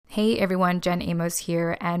Hey everyone, Jen Amos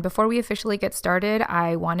here. And before we officially get started,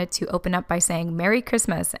 I wanted to open up by saying Merry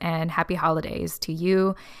Christmas and Happy Holidays to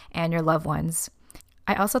you and your loved ones.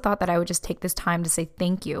 I also thought that I would just take this time to say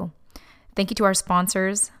thank you. Thank you to our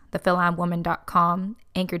sponsors, thephilamwoman.com,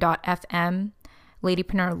 anchor.fm,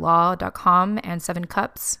 ladypreneurlaw.com, and 7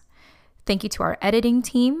 Cups. Thank you to our editing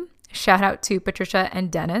team. Shout out to Patricia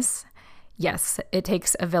and Dennis. Yes, it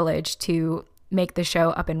takes a village to make the show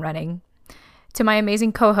up and running. To my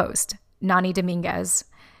amazing co-host, Nani Dominguez.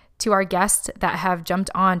 To our guests that have jumped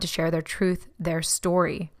on to share their truth, their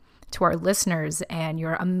story. To our listeners and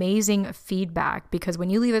your amazing feedback, because when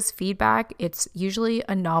you leave us feedback, it's usually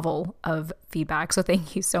a novel of feedback. So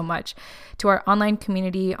thank you so much. To our online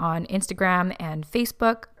community on Instagram and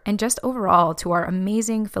Facebook, and just overall to our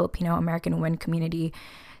amazing Filipino American women community.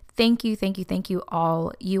 Thank you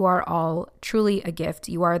all. You are all truly a gift.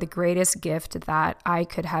 You are the greatest gift that I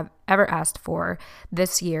could have ever asked for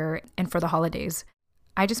this year and for the holidays.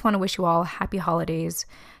 I just want to wish you all happy holidays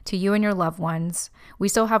to you and your loved ones. We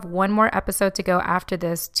still have one more episode to go after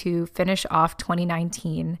this to finish off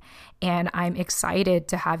 2019, and I'm excited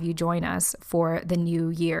to have you join us for the new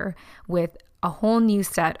year with a whole new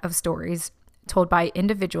set of stories told by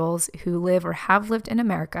individuals who live or have lived in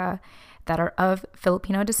America that are of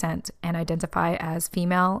Filipino descent and identify as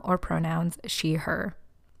female or pronouns she, her.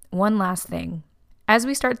 One last thing. As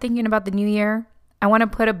we start thinking about the new year, I want to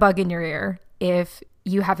put a bug in your ear if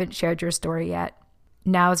you haven't shared your story yet.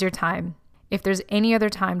 Now's your time. If there's any other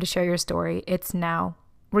time to share your story, it's now.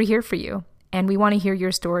 We're here for you, and we want to hear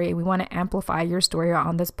your story. We want to amplify your story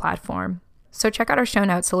on this platform. So check out our show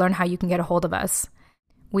notes to learn how you can get a hold of us.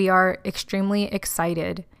 We are extremely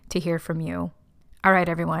excited to hear from you. All right,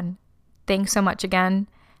 everyone. Thanks so much again.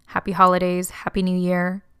 Happy holidays, happy new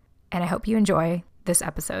year, and I hope you enjoy this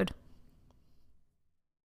episode.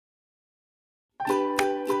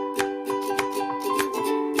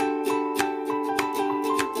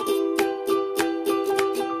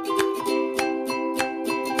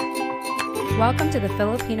 Welcome to the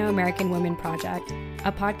Filipino American Women Project,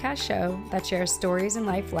 a podcast show that shares stories and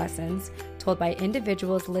life lessons told by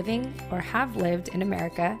individuals living or have lived in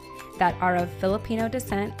America that are of Filipino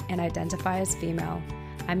descent and identify as female.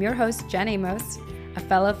 I'm your host, Jen Amos, a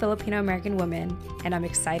fellow Filipino American woman, and I'm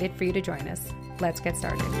excited for you to join us. Let's get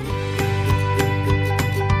started.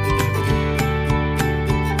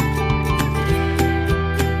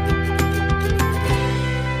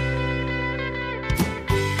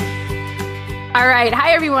 All right.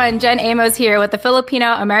 Hi, everyone. Jen Amos here with the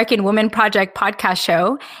Filipino American Women Project podcast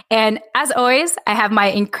show. And as always, I have my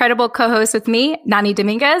incredible co-host with me, Nani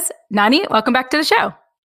Dominguez. Nani, welcome back to the show.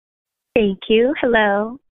 Thank you.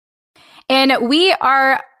 Hello. And we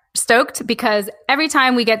are stoked because every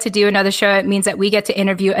time we get to do another show, it means that we get to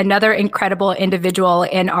interview another incredible individual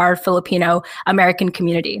in our Filipino American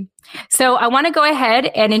community. So I want to go ahead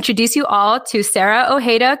and introduce you all to Sarah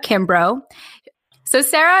Ojeda Kimbrough. So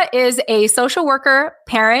Sarah is a social worker,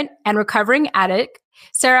 parent, and recovering addict.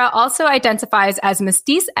 Sarah also identifies as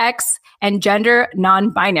Mestizx and gender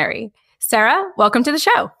non-binary. Sarah, welcome to the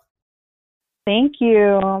show. Thank you.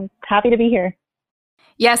 I'm happy to be here.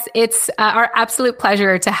 Yes, it's our absolute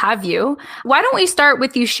pleasure to have you. Why don't we start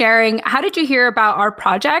with you sharing, how did you hear about our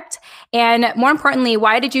project? And more importantly,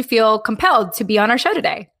 why did you feel compelled to be on our show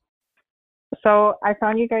today? So I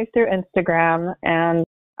found you guys through Instagram, and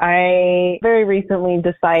I very recently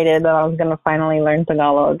decided that I was going to finally learn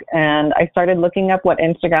Tagalog, and I started looking up what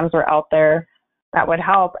Instagrams were out there that would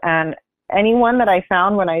help. And anyone that I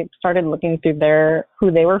found when I started looking through who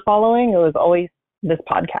they were following, it was always this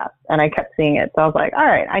podcast, and I kept seeing it. So I was like, all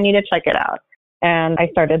right, I need to check it out. And I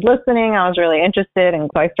started listening. I was really interested, and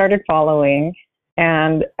so I started following.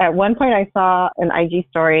 And at one point I saw an IG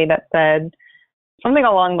story that said something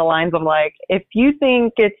along the lines of like, if you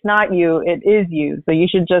think it's not you, it is you. So you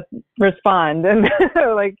should just respond and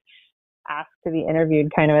like ask to be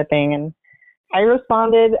interviewed kind of a thing. And I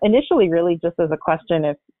responded initially really just as a question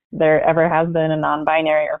if there ever has been a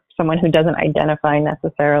non-binary or someone who doesn't identify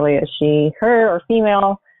necessarily as she, her, or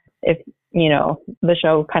female, if, the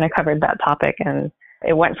show kind of covered that topic. And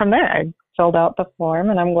it went from there. I filled out the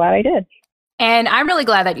form and I'm glad I did. And I'm really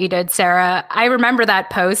glad that you did, Sarah. I remember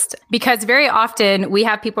that post because very often we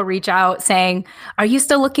have people reach out saying, are you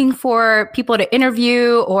still looking for people to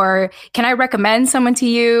interview, or can I recommend someone to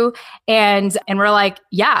you? And we're like,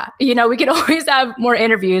 yeah, we could always have more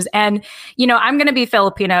interviews. And, I'm going to be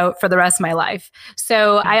Filipino for the rest of my life.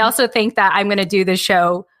 So I also think that I'm going to do this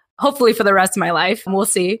show hopefully for the rest of my life. We'll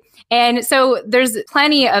see. And so there's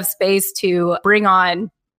plenty of space to bring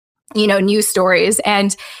on news stories.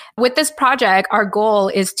 And with this project, our goal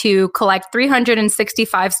is to collect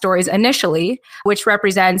 365 stories initially, which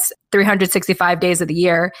represents 365 days of the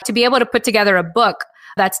year, to be able to put together a book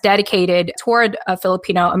that's dedicated toward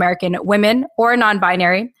Filipino American women or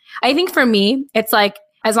non-binary. I think for me, it's like,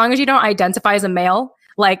 as long as you don't identify as a male,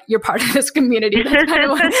 like you're part of this community.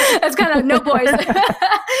 That's kind of no boys.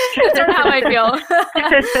 That's sort of how I feel.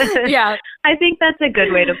 Yeah. I think that's a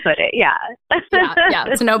good way to put it. Yeah. Yeah.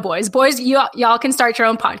 It's no boys. Boys, y'all can start your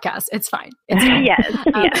own podcast. It's fine. It's fine. Yes.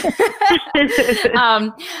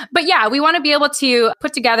 But yeah, we want to be able to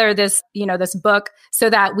put together this, this book so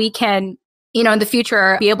that we can, in the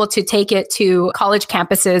future, be able to take it to college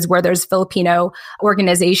campuses where there's Filipino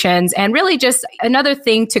organizations, and really just another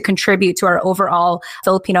thing to contribute to our overall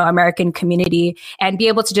Filipino American community, and be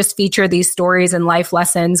able to just feature these stories and life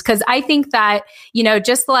lessons. Because I think that,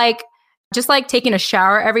 just like taking a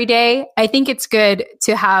shower every day, I think it's good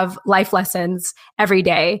to have life lessons every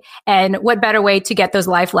day. And what better way to get those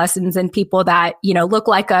life lessons than people that, look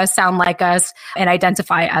like us, sound like us, and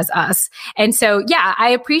identify as us. And so, yeah,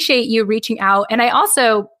 I appreciate you reaching out. And I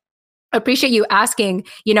also appreciate you asking,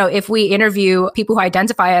 if we interview people who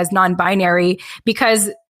identify as non-binary, because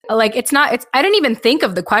I didn't even think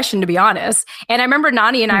of the question, to be honest. And I remember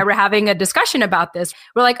Nani and I were having a discussion about this.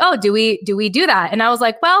 We're like, oh, do we do that? And I was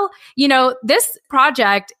like, well, this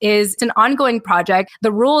project is an ongoing project.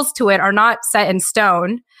 The rules to it are not set in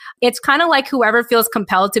stone. It's kind of like whoever feels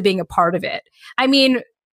compelled to being a part of it. I mean,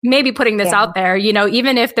 maybe putting this out there,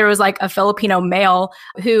 even if there was like a Filipino male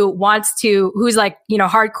who's like,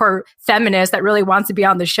 hardcore feminist that really wants to be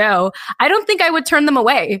on the show, I don't think I would turn them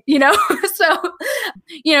away, So,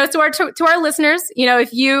 to our listeners,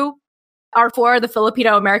 if you are for the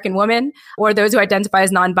Filipino American woman or those who identify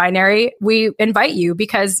as non-binary, we invite you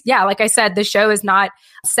because, like I said, the show is not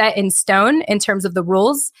set in stone in terms of the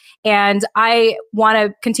rules. And I want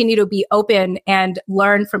to continue to be open and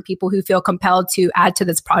learn from people who feel compelled to add to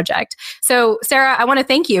this project. So, Sarah, I want to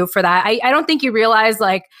thank you for that. I don't think you realize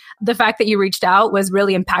like the fact that you reached out was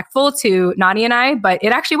really impactful to Nani and I, but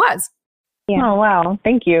it actually was. Yeah. Oh, wow.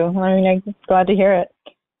 Thank you. I'm glad to hear it.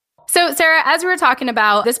 So, Sarah, as we were talking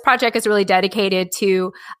about, this project is really dedicated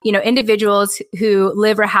to, individuals who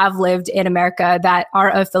live or have lived in America that are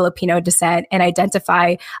of Filipino descent and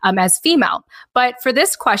identify as female. But for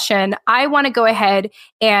this question, I want to go ahead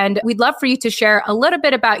and we'd love for you to share a little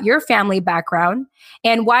bit about your family background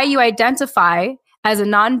and why you identify as a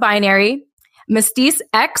non-binary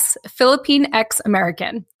Mestizx Philippine X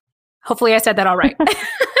American. Hopefully I said that all right.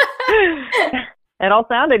 It all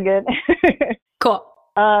sounded good. Cool.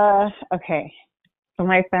 Okay. So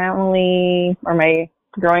my family or my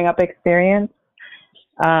growing up experience,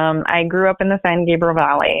 I grew up in the San Gabriel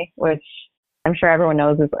Valley, which I'm sure everyone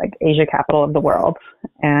knows is like Asia capital of the world.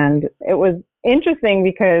 And it was interesting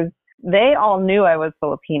because they all knew I was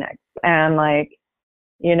Filipinx and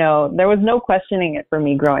there was no questioning it for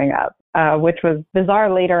me growing up, which was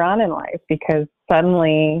bizarre later on in life because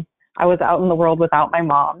suddenly I was out in the world without my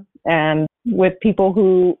mom and with people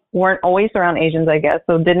who weren't always around Asians, I guess,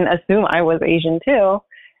 so didn't assume I was Asian too.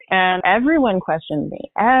 And everyone questioned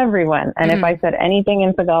me, everyone. And if I said anything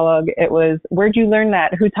in Tagalog, it was, where'd you learn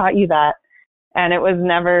that? Who taught you that? And it was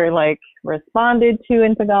never responded to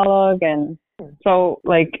in Tagalog. And so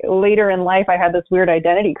later in life, I had this weird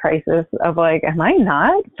identity crisis of am I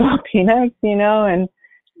not Filipinx, and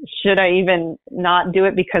should I even not do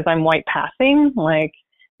it because I'm white passing?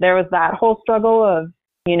 There was that whole struggle of,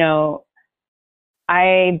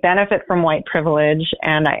 I benefit from white privilege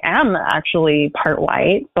and I am actually part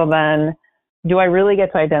white. So then do I really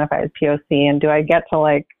get to identify as POC and do I get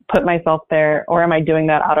to put myself there, or am I doing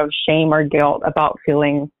that out of shame or guilt about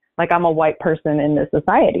feeling like I'm a white person in this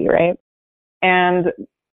society, right? And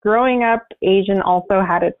growing up, Asian also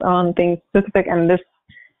had its own things specific, and this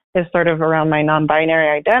is sort of around my non-binary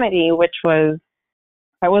identity, which was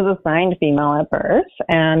I was assigned female at birth,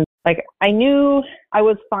 and I knew I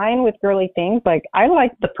was fine with girly things. I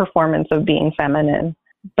liked the performance of being feminine,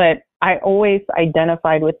 but I always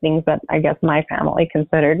identified with things that I guess my family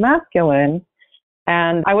considered masculine.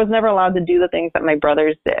 And I was never allowed to do the things that my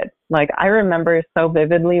brothers did. I remember so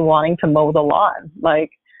vividly wanting to mow the lawn. I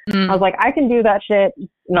was like, I can do that shit.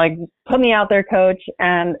 Put me out there, coach.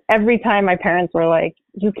 And every time my parents were like,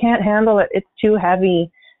 you can't handle it. It's too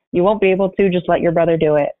heavy. You won't be able to, just let your brother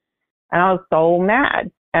do it. And I was so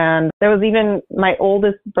mad. And there was even my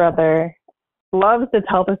oldest brother loves to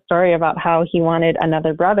tell the story about how he wanted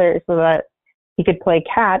another brother so that he could play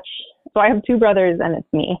catch. So I have two brothers and it's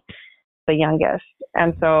me, the youngest.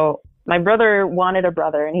 And so my brother wanted a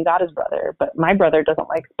brother and he got his brother, but my brother doesn't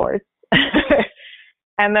like sports.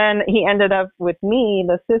 And then he ended up with me,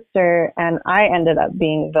 the sister, and I ended up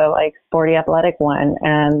being the like sporty athletic one.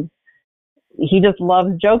 And he just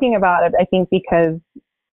loves joking about it, I think, because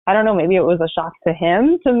I don't know, maybe it was a shock to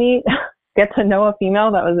him to meet, get to know a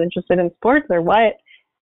female that was interested in sports or what.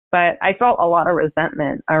 But I felt a lot of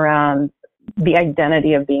resentment around the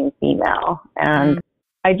identity of being female. And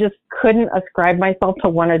I just couldn't ascribe myself to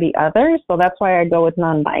one or the other. So that's why I go with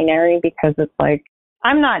non-binary, because it's like,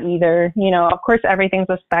 I'm not either. You know, of course, everything's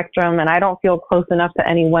a spectrum, and I don't feel close enough to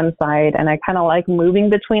any one side. And I kind of like moving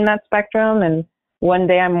between that spectrum. And one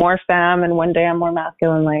day I'm more femme and one day I'm more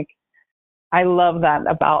masculine. Like, I love that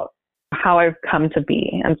about how I've come to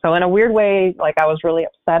be. And so in a weird way, like, I was really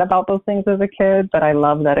upset about those things as a kid, but I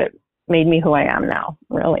love that it made me who I am now,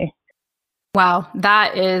 really. Wow,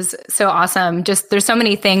 that is so awesome. Just there's so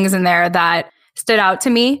many things in there that stood out to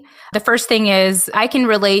me. The first thing is I can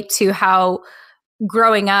relate to how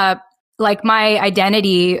growing up, like, my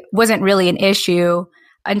identity wasn't really an issue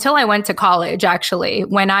until I went to college, actually,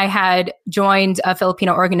 when I had joined a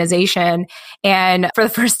Filipino organization. And for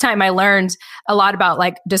the first time, I learned a lot about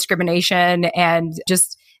like discrimination and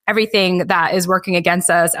just everything that is working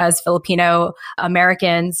against us as Filipino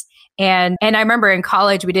Americans. And I remember in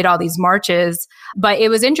college, we did all these marches, but it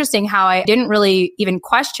was interesting how I didn't really even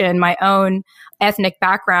question my own ethnic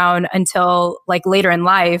background until like later in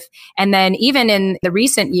life. And then even in the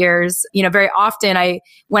recent years, you know, very often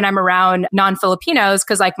when I'm around non-Filipinos,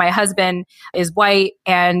 because like my husband is white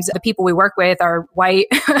and the people we work with are white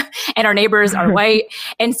and our neighbors are white.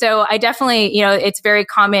 And so I definitely, you know, it's very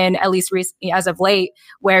common, at least as of late,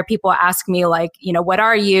 where people ask me like, you know, what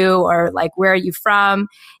are you? Or like, where are you from?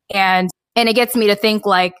 And it gets me to think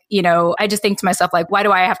like, you know, I just think to myself, like, why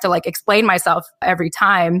do I have to like explain myself every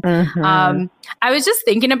time? I was just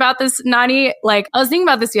thinking about this, Nani, like I was thinking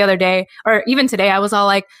about this the other day, or even today, I was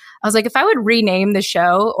like, if I would rename the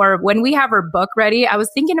show, or when we have our book ready, I was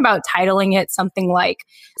thinking about titling it something like,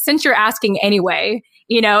 Since You're Asking Anyway,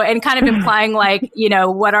 you know, and kind of implying like, you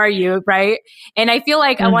know, what are you, right? And I feel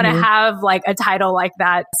like I want to have like a title like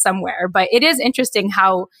that somewhere. But it is interesting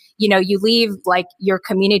how, you know, you leave like your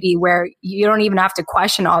community where you don't even have to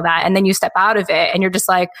question all that. And then you step out of it and you're just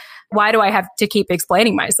like, why do I have to keep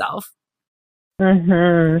explaining myself?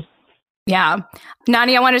 Yeah.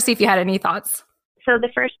 Nani, I wanted to see if you had any thoughts. So the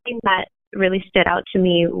first thing that really stood out to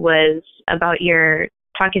me was about your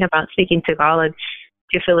talking about speaking Tagalog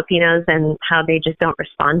to Filipinos and how they just don't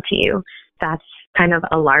respond to you. That's kind of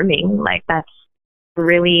alarming. Like, that's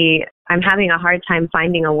really, I'm having a hard time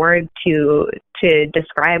finding a word to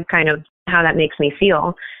describe kind of how that makes me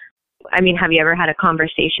feel. I mean, have you ever had a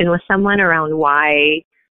conversation with someone around why,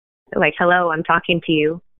 like, hello, I'm talking to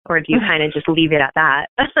you? Or do you kind of just leave it at that?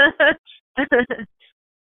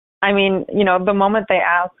 I mean, you know, the moment they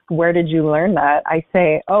ask, where did you learn that? I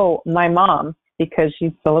say, oh, my mom, because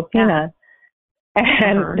she's Filipina.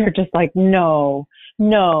 And they're just like, no.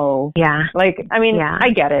 Yeah. Like, I mean, I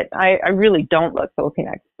get it. I really don't look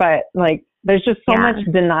Filipinx, but like, there's just so much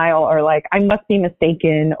denial, or like, I must be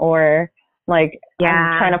mistaken, or like,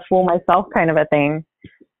 I'm trying to fool myself kind of a thing.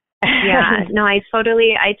 Yeah, no, I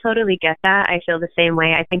totally get that. I feel the same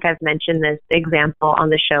way. I think I've mentioned this example on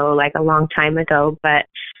the show like a long time ago, but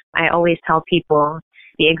I always tell people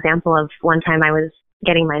the example of one time I was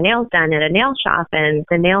getting my nails done at a nail shop, and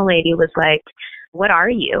the nail lady was like, what are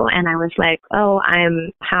you? And I was like, oh,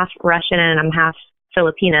 I'm half Russian and I'm half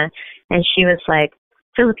Filipina. And she was like,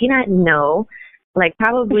 Filipina? No. Like,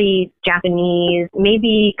 probably Japanese,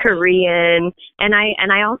 maybe Korean. And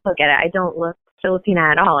I also get it. I don't look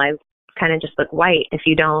Filipina at all. I kind of just look white if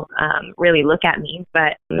you don't really look at me.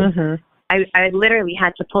 But I literally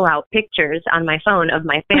had to pull out pictures on my phone of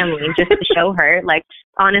my family just to show her, like,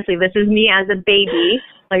 honestly, this is me as a baby.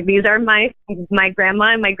 Like, these are my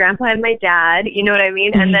grandma and my grandpa and my dad. You know what I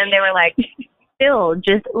mean? And then they were like, still,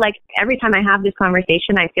 just like every time I have this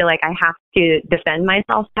conversation, I feel like I have to defend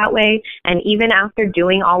myself that way. And even after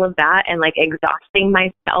doing all of that and like exhausting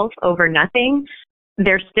myself over nothing,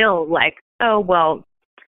 they're still like, oh, well,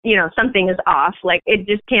 you know, something is off. Like, it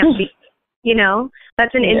just can't be, you know,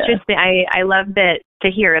 that's an interesting, I love that to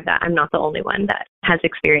hear that I'm not the only one that has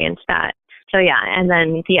experienced that. So yeah, and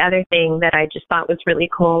then the other thing that I just thought was really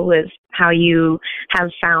cool was how you have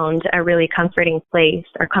found a really comforting place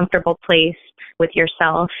or comfortable place with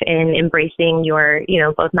yourself in embracing your, you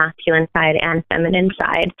know, both masculine side and feminine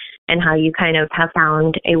side, and how you kind of have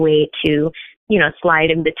found a way to, you know,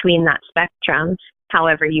 slide in between that spectrum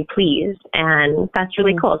however you please. And that's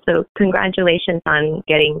really cool. So congratulations on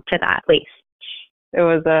getting to that place. It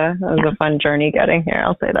was a fun journey getting here.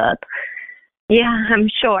 I'll say that. Yeah, I'm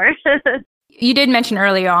sure. You did mention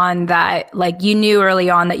early on that like you knew early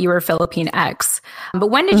on that you were Philippine X. But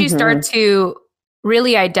when did you start to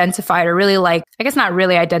really identify or really like, I guess not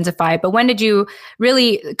really identify, but when did you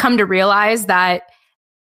really come to realize that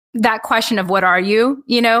that question of what are you,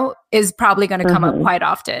 is probably going to come up quite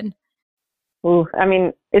often? Ooh, I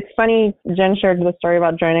mean, it's funny, Jen shared the story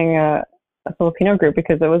about joining a Filipino group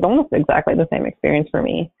because it was almost exactly the same experience for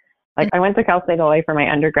me. Like I went to Cal State LA for my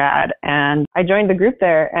undergrad and I joined the group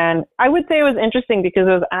there. And I would say it was interesting because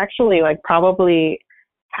it was actually like probably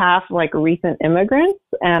half like recent immigrants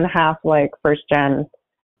and half like first gen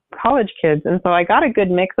college kids. And so I got a good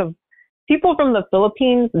mix of people from the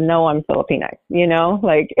Philippines know I'm Filipinx,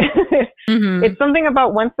 like it's something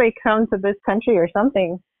about once they come to this country or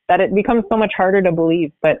something that it becomes so much harder to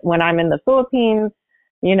believe. But when I'm in the Philippines,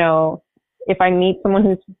 if I meet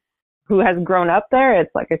someone who has grown up there,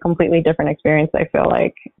 it's like a completely different experience, I feel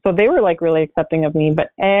like. So they were like really accepting of me, but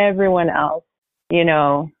everyone else,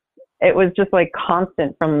 it was just like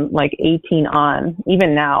constant from like 18 on.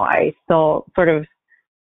 Even now, I still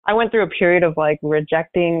I went through a period of like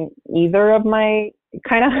rejecting either of my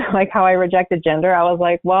kind of like how I rejected gender. I was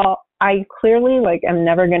like, well, I clearly like am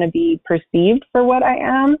never going to be perceived for what I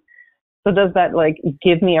am. So does that like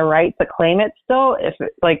give me a right to claim it still if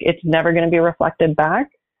it's never going to be reflected back?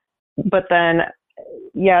 But then,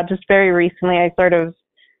 yeah, just very recently, I sort of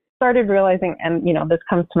started realizing, and, this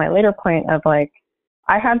comes to my later point of like,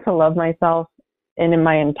 I had to love myself in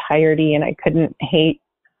my entirety and I couldn't hate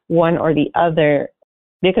one or the other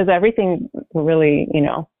because everything really,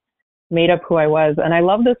 made up who I was. And I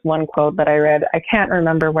love this one quote that I read. I can't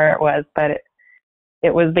remember where it was, but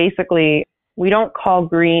it was basically, we don't call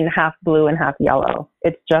green half blue and half yellow.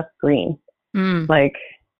 It's just green. Like,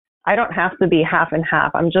 I don't have to be half and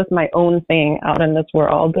half. I'm just my own thing out in this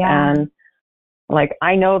world. Yeah. And like,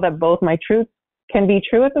 I know that both my truths can be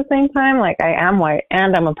true at the same time. Like I am white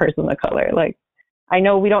and I'm a person of color. Like I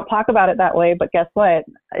know we don't talk about it that way, but guess what?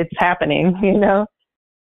 It's happening,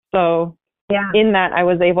 So in that I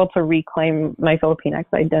was able to reclaim my Filipinx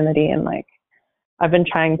identity and like, I've been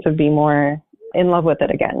trying to be more in love with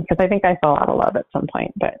it again. Cause I think I fell out of love at some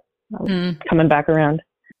point, but I'm coming back around.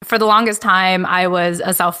 For the longest time, I was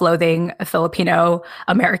a self-loathing Filipino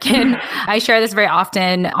American. I share this very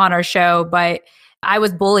often on our show, but I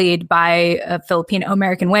was bullied by Filipino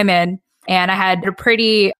American women, and I had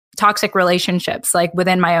pretty toxic relationships like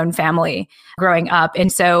within my own family growing up.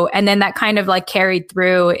 And then that kind of like carried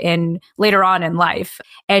through in later on in life.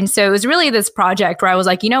 And so it was really this project where I was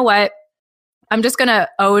like, you know what? I'm just going to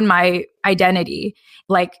own my identity.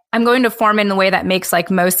 Like I'm going to form it in the way that makes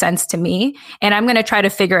like most sense to me. And I'm going to try to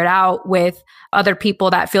figure it out with other people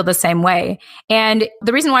that feel the same way. And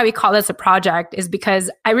the reason why we call this a project is because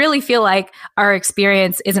I really feel like our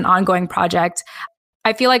experience is an ongoing project.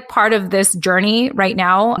 I feel like part of this journey right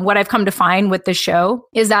now, what I've come to find with the show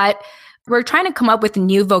is that we're trying to come up with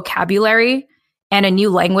new vocabulary and a new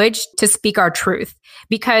language to speak our truth,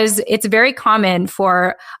 because it's very common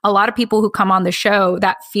for a lot of people who come on the show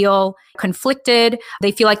that feel conflicted.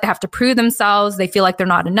 They feel like they have to prove themselves. They feel like they're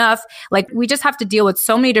not enough. Like we just have to deal with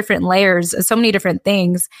so many different layers, so many different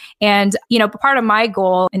things. And, part of my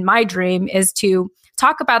goal and my dream is to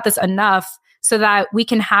talk about this enough so that we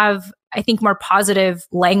can have, I think, more positive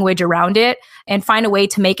language around it and find a way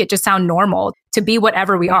to make it just sound normal, to be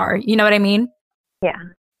whatever we are. You know what I mean? Yeah.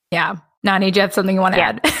 Yeah. Nani, do you have something you want to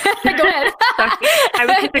add? Go ahead. I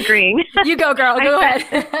was just agreeing. You go, girl. Go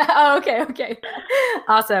ahead. Oh, okay.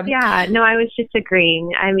 Awesome. Yeah, no, I was just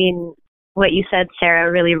agreeing. I mean, what you said,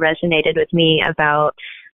 Sarah, really resonated with me about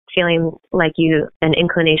feeling like an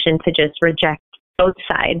inclination to just reject both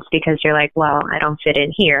sides because you're like, well, I don't fit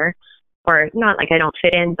in here. Or not like I don't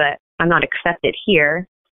fit in, but I'm not accepted here.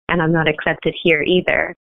 And I'm not accepted here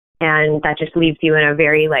either. And that just leaves you in a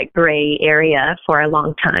very like gray area for a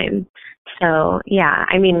long time. So, yeah,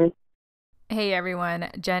 I mean. Hey, everyone.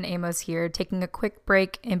 Jen Amos here, taking a quick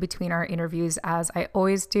break in between our interviews, as I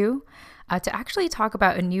always do, to actually talk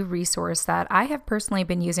about a new resource that I have personally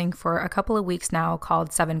been using for a couple of weeks now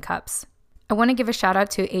called 7 Cups. I want to give a shout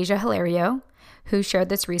out to Asia Hilario, who shared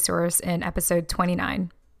this resource in episode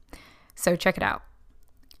 29. So check it out.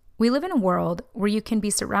 We live in a world where you can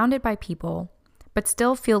be surrounded by people, but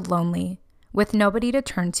still feel lonely, with nobody to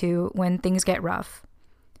turn to when things get rough.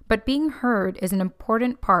 But being heard is an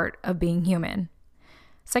important part of being human.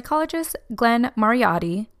 Psychologist Glenn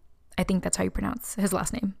Mariotti, I think that's how you pronounce his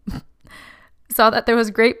last name, saw that there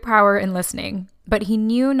was great power in listening, but he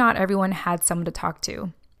knew not everyone had someone to talk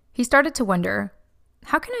to. He started to wonder,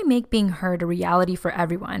 how can I make being heard a reality for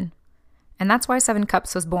everyone? And that's why 7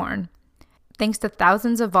 Cups was born. Thanks to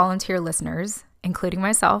thousands of volunteer listeners, including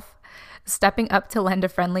myself, Stepping up to lend a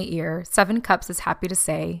friendly ear, 7 Cups is happy to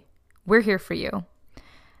say, we're here for you.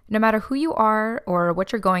 No matter who you are or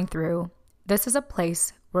what you're going through, this is a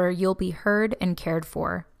place where you'll be heard and cared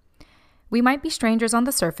for. We might be strangers on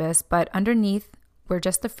the surface, but underneath, we're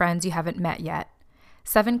just the friends you haven't met yet.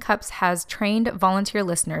 7 Cups has trained volunteer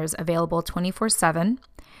listeners available 24/7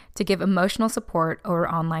 to give emotional support over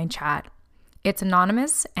online chat. It's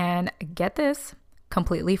anonymous and, get this,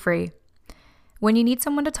 completely free. When you need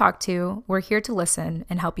someone to talk to, we're here to listen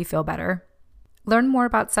and help you feel better. Learn more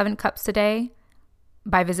about 7 Cups today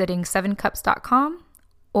by visiting 7cups.com,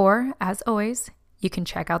 or, as always, you can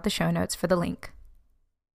check out the show notes for the link.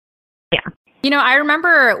 Yeah. I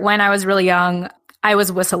remember when I was really young, I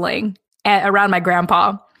was whistling around my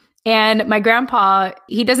grandpa. And my grandpa,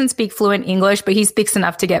 he doesn't speak fluent English, but he speaks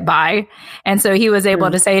enough to get by. And so he was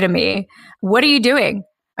able to say to me, what are you doing?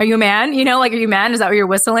 Are you a man? Are you a man? Is that what you're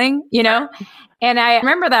whistling? And I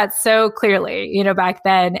remember that so clearly, back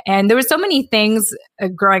then. And there were so many things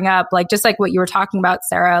growing up, just like what you were talking about,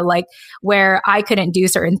 Sarah, where I couldn't do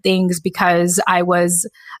certain things because I was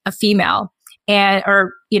a female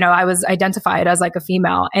or I was identified as a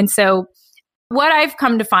female. And so what I've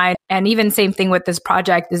come to find, and even same thing with this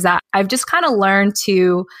project, is that I've just kind of learned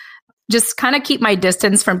to just kind of keep my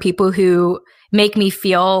distance from people who make me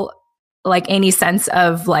feel any sense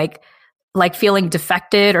of feeling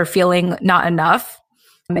defected or feeling not enough.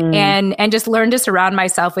 And just learn to surround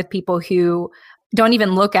myself with people who don't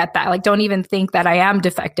even look at that, don't even think that I am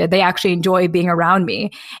defected. They actually enjoy being around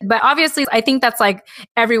me. But obviously, I think that's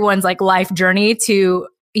everyone's life journey to,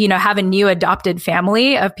 have a new adopted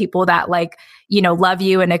family of people that love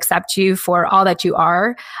you and accept you for all that you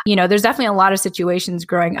are. There's definitely a lot of situations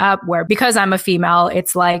growing up where, because I'm a female,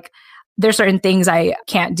 it's there's certain things I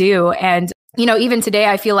can't do. And even today,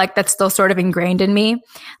 I feel that's still sort of ingrained in me.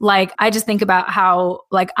 I just think about how,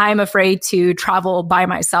 I'm afraid to travel by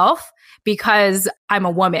myself because I'm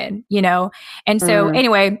a woman, And so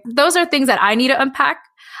anyway, those are things that I need to unpack.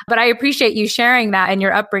 But I appreciate you sharing that and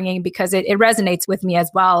your upbringing, because it resonates with me as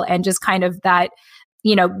well. And just kind of that,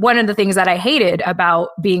 one of the things that I hated about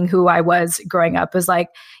being who I was growing up is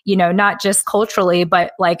not just culturally,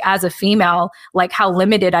 but as a female, how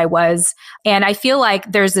limited I was. And I feel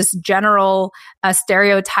there's this general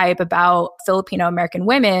stereotype about Filipino American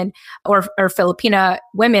women or Filipina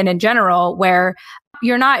women in general, where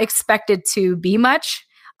you're not expected to be much.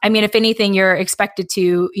 I mean, if anything, you're expected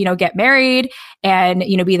to, get married and,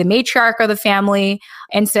 be the matriarch of the family.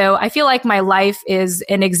 And so I feel my life is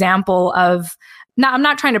an example of, I'm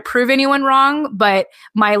not trying to prove anyone wrong, but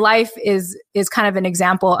my life is kind of an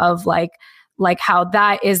example of how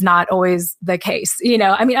that is not always the case.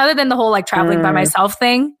 I mean, other than the whole traveling by myself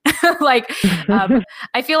thing,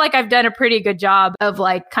 I feel I've done a pretty good job of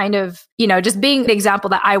kind of, just being the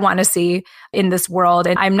example that I want to see in this world.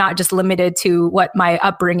 And I'm not just limited to what my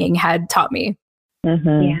upbringing had taught me.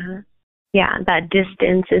 Mm-hmm. Yeah. Yeah. That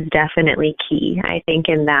distance is definitely key, I think,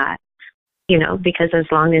 in that, because as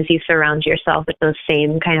long as you surround yourself with those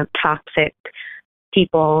same kind of toxic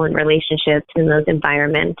people and relationships in those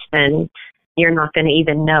environments, then you're not going to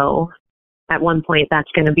even know. At one point,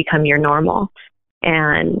 that's going to become your normal.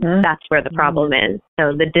 And that's where the problem is.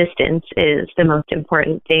 So the distance is the most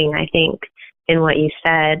important thing, I think, in what you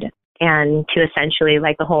said. And to essentially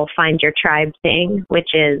the whole find your tribe thing, which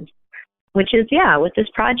is what this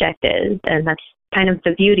project is. And that's kind of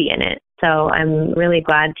the beauty in it. So I'm really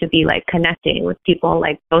glad to be connecting with people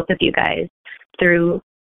like both of you guys through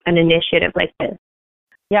an initiative like this.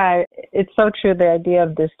 Yeah, it's so true, the idea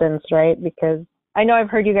of distance, right? Because I know I've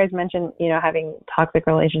heard you guys mention, having toxic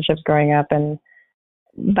relationships growing up, and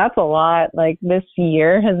that's a lot. This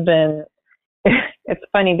year has been, it's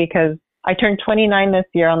funny because I turned 29 this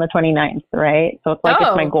year on the 29th, right? So it's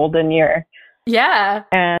it's my golden year. Yeah.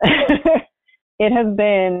 And it has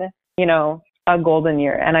been, a golden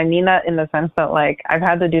year. And I mean that in the sense that I've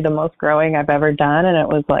had to do the most growing I've ever done. And it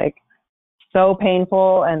was so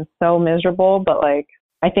painful and so miserable, but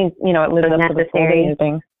I think, it led up to this golden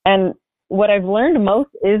thing. And what I've learned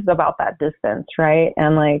most is about that distance, right?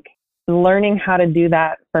 And learning how to do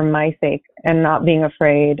that for my sake and not being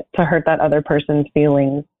afraid to hurt that other person's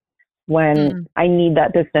feelings when I need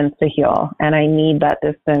that distance to heal, and I need that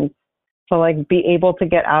distance to be able to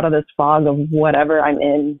get out of this fog of whatever I'm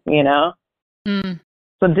in,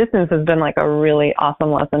 So distance has been a really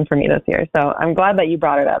awesome lesson for me this year. So I'm glad that you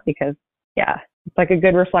brought it up, because it's a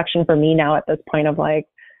good reflection for me now at this point of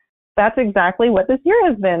that's exactly what this year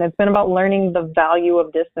has been. It's been about learning the value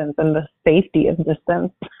of distance and the safety of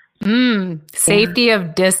distance. Safety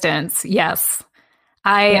of distance. Yes,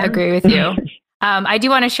 I agree with you. I do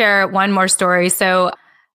want to share one more story. So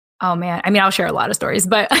Oh man. I mean, I'll share a lot of stories,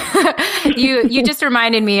 but you just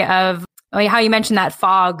reminded me of how you mentioned that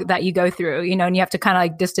fog that you go through, and you have to kind of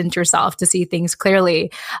like distance yourself to see things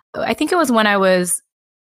clearly. I think it was when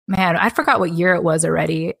man, I forgot what year it was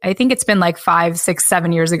already. I think it's been like 5, 6,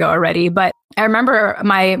 7 years ago already. But I remember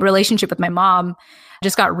my relationship with my mom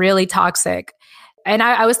just got really toxic. And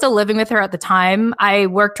I was still living with her at the time. I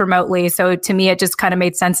worked remotely. So to me, it just kind of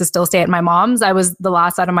made sense to still stay at my mom's. I was the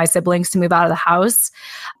last out of my siblings to move out of the house.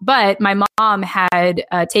 But my mom had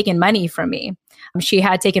taken money from me. She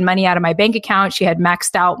had taken money out of my bank account. She had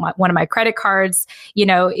maxed out one of my credit cards.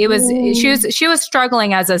 It was, she was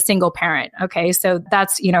struggling as a single parent. Okay. So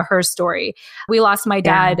that's, her story. We lost my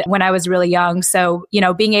dad when I was really young. So,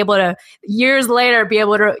 being able to years later, be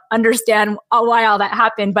able to understand why all that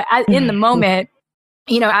happened. But in the moment,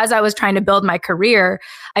 as I was trying to build my career,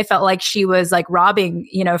 I felt like she was like robbing,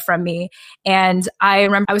 from me. And I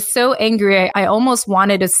remember I was so angry. I almost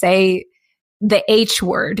wanted to say the H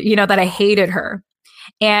word, that I hated her.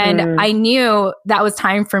 And I knew that was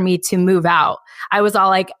time for me to move out. I was all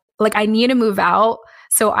like, I need to move out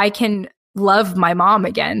so I can love my mom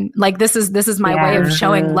again. Like this is my way of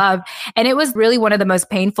showing love. And it was really one of the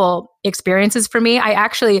most painful experiences for me. I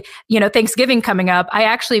actually, Thanksgiving coming up, I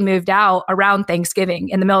actually moved out around Thanksgiving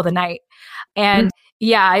in the middle of the night. And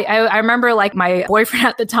I remember like my boyfriend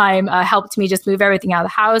at the time helped me just move everything out of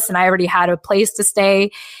the house, and I already had a place to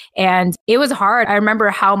stay. And it was hard. I remember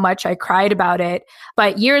how much I cried about it.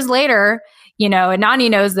 But years later, and Nani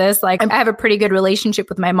knows this, like I have a pretty good relationship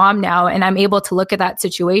with my mom now, and I'm able to look at that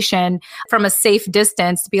situation from a safe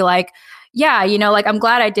distance to be like, yeah, like I'm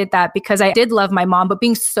glad I did that because I did love my mom, but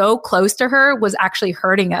being so close to her was actually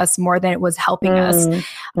hurting us more than it was helping us.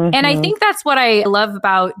 And I think that's what I love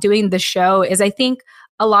about doing the show is I think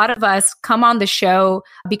a lot of us come on the show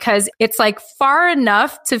because it's like far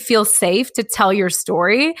enough to feel safe to tell your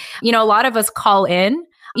story. A lot of us call in.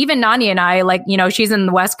 Even Nani and I, like, she's in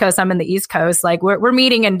the West Coast, I'm in the East Coast. Like we're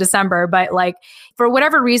meeting in December, but like for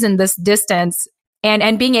whatever reason, this distance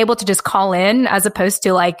and being able to just call in as opposed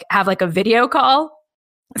to like have like a video call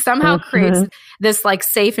somehow creates this like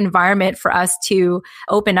safe environment for us to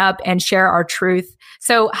open up and share our truth.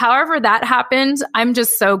 So however that happened, I'm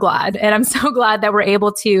just so glad. And I'm so glad that we're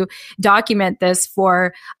able to document this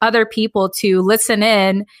for other people to listen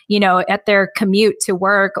in, at their commute to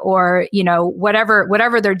work or,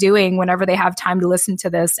 whatever they're doing whenever they have time to listen to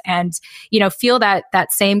this and, feel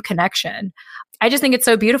that same connection. I just think it's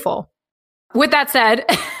so beautiful. With that said,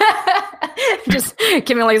 just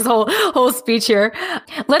giving like this whole speech here.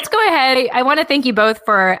 Let's go ahead. I want to thank you both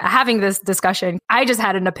for having this discussion. I just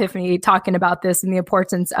had an epiphany talking about this and the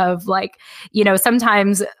importance of like,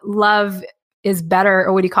 sometimes love is better,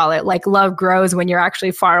 or what do you call it? Like love grows when you're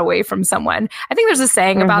actually far away from someone. I think there's a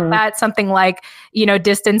saying about that, something like,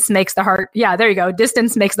 distance makes the heart. Yeah, there you go.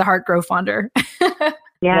 Distance makes the heart grow fonder.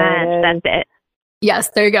 Yeah, that's it. Yes,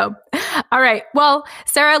 there you go. All right. Well,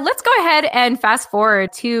 Sarah, let's go ahead and fast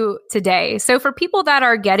forward to today. So for people that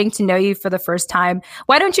are getting to know you for the first time,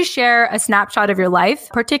 why don't you share a snapshot of your life,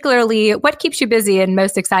 particularly what keeps you busy and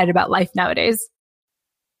most excited about life nowadays?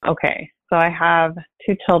 Okay. So I have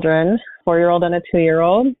 2 children, 4-year-old and a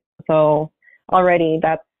 2-year-old. So already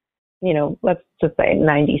that's, let's just say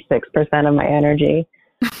 96% of my energy.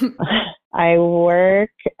 I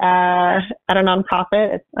work at a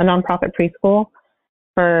nonprofit. It's a nonprofit preschool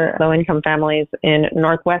for low-income families in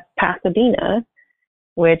Northwest Pasadena,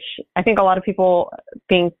 which I think a lot of people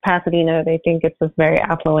think Pasadena, they think it's this very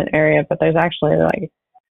affluent area, but there's actually like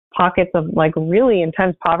pockets of like really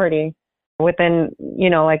intense poverty within,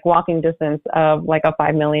 like walking distance of like a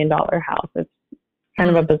 $5 million house. It's kind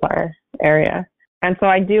of a bizarre area. And so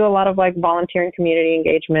I do a lot of like volunteer and community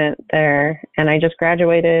engagement there. And I just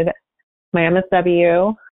graduated my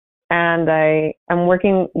MSW, and I am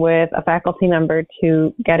working with a faculty member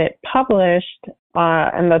to get it published.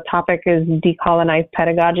 And the topic is decolonized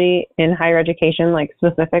pedagogy in higher education, like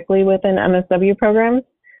specifically within MSW programs,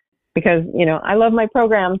 because, I love my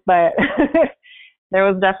programs, but there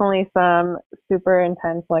was definitely some super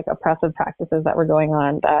intense, like oppressive practices that were going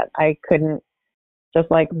on that I couldn't just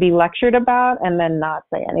like be lectured about and then not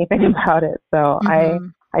say anything about it. So I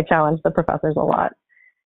challenged the professors a lot.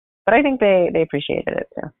 But I think they appreciated it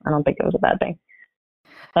too. I don't think it was a bad thing.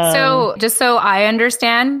 So just so I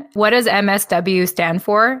understand, what does MSW stand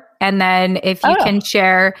for? And then if you can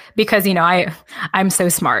share, because, I'm so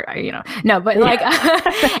smart, no, but like,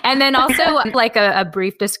 and then also like a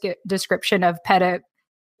brief description of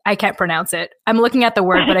I can't pronounce it. I'm looking at the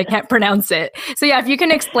word, but I can't pronounce it. So yeah, if you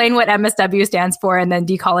can explain what MSW stands for and then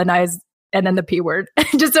decolonize and then the P word,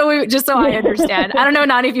 just so I understand. I don't know,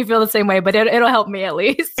 Nani, if you feel the same way, but it'll help me at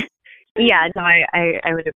least. Yeah, no,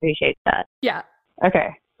 I would appreciate that. Yeah.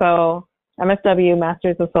 Okay. So MSW,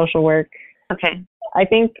 Masters of Social Work. Okay. I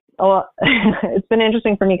think it's been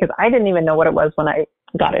interesting for me because I didn't even know what it was when I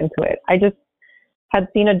got into it. I just had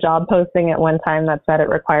seen a job posting at one time that said it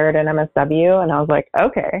required an MSW, and I was like,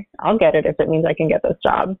 okay, I'll get it if it means I can get this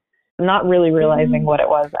job. Not really realizing what it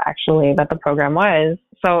was actually that the program was.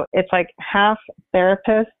 So it's like half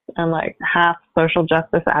therapist and like half social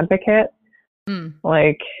justice advocate.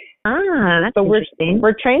 Like, that's so interesting.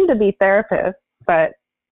 we're trained to be therapists, but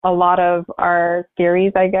a lot of our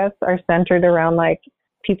theories, I guess, are centered around like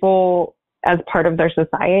people as part of their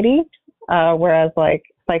society, whereas like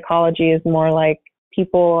psychology is more like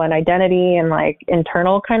people and identity and like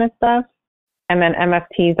internal kind of stuff. And then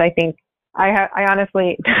MFTs, I think, I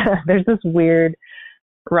honestly, there's this weird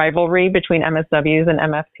rivalry between MSWs and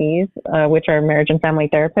MFTs, which are marriage and family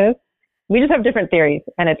therapists. We just have different theories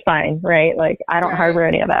and it's fine, right? Like I don't harbor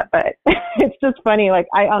any of that, but it's just funny. Like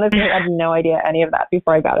I honestly had no idea any of that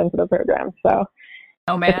before I got into the program. So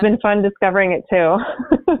it's been fun discovering it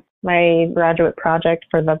too. My graduate project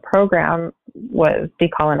for the program was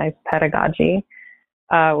decolonized pedagogy,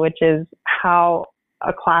 which is how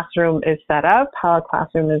a classroom is set up, how a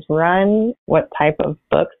classroom is run, what type of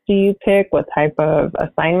books do you pick, what type of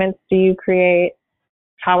assignments do you create,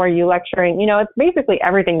 how are you lecturing? You know, it's basically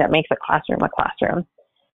everything that makes a classroom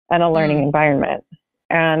and a learning environment.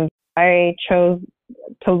 And I chose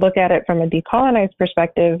to look at it from a decolonized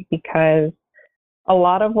perspective because a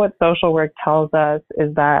lot of what social work tells us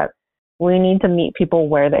is that we need to meet people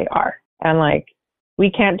where they are. And like, we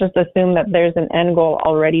can't just assume that there's an end goal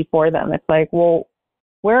already for them. It's like, well,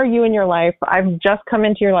 where are you in your life? I've just come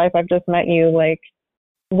into your life. I've just met you. Like,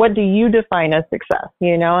 what do you define as success?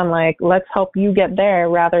 You know, and like, let's help you get there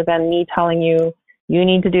rather than me telling you, you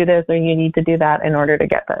need to do this or you need to do that in order to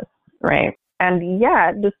get this. Right. And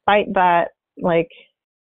yeah, despite that, like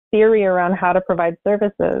theory around how to provide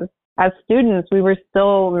services, as students, we were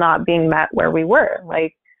still not being met where we were.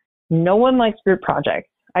 Like, no one likes group projects.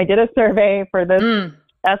 I did a survey for this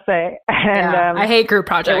essay, and I hate group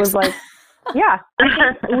projects. It was like, yeah,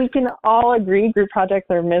 I think we can all agree group projects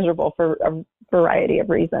are miserable for a variety of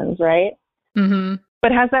reasons, right? Mm-hmm.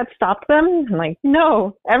 But has that stopped them? Like,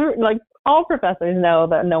 no. All professors know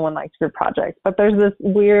that no one likes group projects, but there's this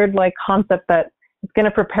weird like concept that it's going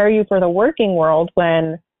to prepare you for the working world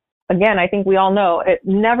when, again, I think we all know it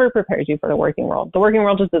never prepares you for the working world. The working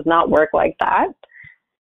world just does not work like that.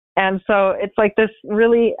 And so it's like this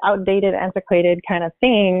really outdated, antiquated kind of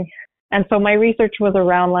thing. And so my research was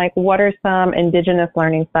around like, what are some indigenous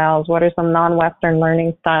learning styles? What are some non-Western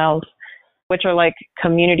learning styles, which are like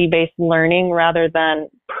community-based learning rather than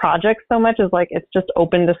projects so much as like, it's just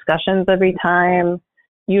open discussions every time,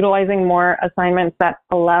 utilizing more assignments that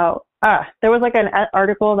allow, there was like an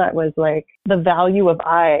article that was like the value of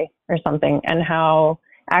I or something, and how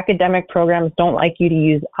academic programs don't like you to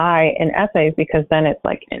use I in essays because then it's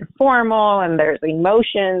like informal and there's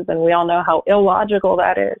emotions, and we all know how illogical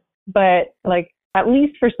that is. But like, at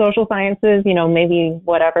least for social sciences, you know, maybe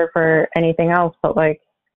whatever for anything else, but like,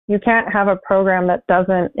 you can't have a program that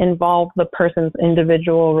doesn't involve the person's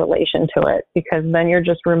individual relation to it, because then you're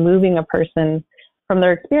just removing a person from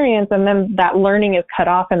their experience, and then that learning is cut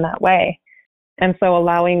off in that way. And so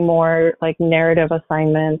allowing more like narrative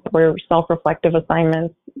assignments or self-reflective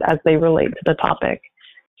assignments as they relate to the topic.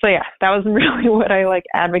 So yeah, that was really what I like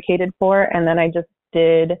advocated for. And then I just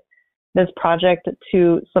did this project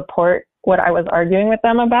to support what I was arguing with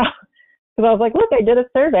them about. Because I was like, look, I did a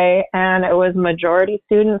survey and it was majority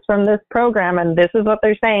students from this program and this is what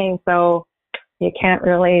they're saying. So you can't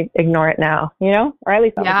really ignore it now, you know, or at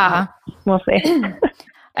least we'll see.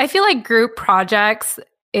 I feel like group projects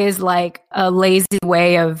is like a lazy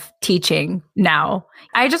way of teaching now.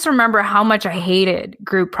 I just remember how much I hated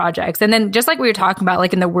group projects. And then just like we were talking about,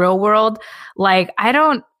 like in the real world, like I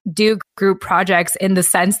don't do group projects in the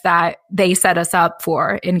sense that they set us up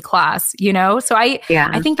for in class, you know? So I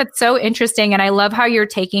think that's so interesting. And I love how you're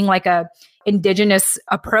taking like a indigenous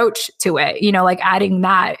approach to it, you know, like adding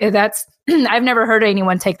that. That's, I've never heard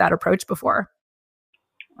anyone take that approach before.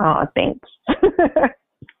 Oh, thanks.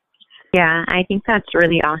 Yeah, I think that's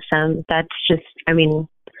really awesome. That's just, I mean,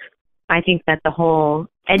 I think that the whole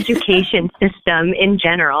education system in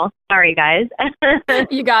general, sorry guys,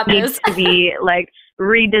 you got this, needs to be like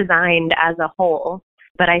redesigned as a whole.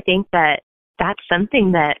 But I think that that's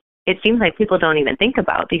something that it seems like people don't even think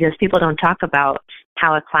about, because people don't talk about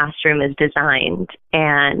how a classroom is designed,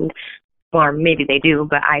 and, or maybe they do,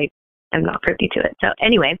 but I am not privy to it. So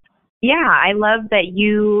anyway, yeah, I love that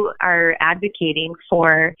you are advocating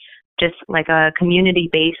for just like a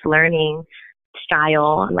community-based learning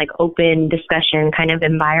style, like open discussion kind of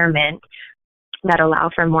environment that allow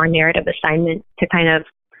for more narrative assignment to kind of,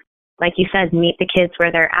 like you said, meet the kids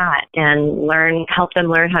where they're at and help them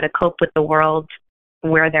learn how to cope with the world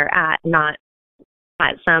where they're at, not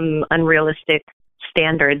at some unrealistic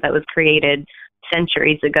standard that was created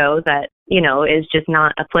centuries ago that, is just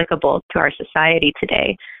not applicable to our society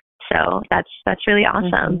today. So that's really awesome.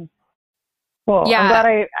 Mm-hmm. Cool. Yeah. I'm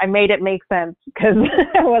glad I made it make sense, because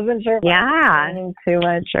I wasn't sure if I was explaining too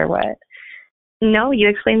much or what. No, you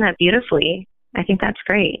explained that beautifully. I think that's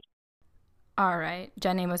great. All right,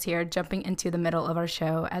 Jen Amos here, jumping into the middle of our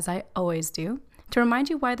show, as I always do, to remind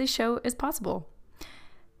you why this show is possible.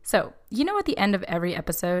 So, at the end of every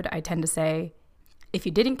episode, I tend to say, if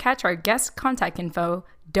you didn't catch our guest contact info,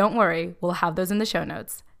 don't worry, we'll have those in the show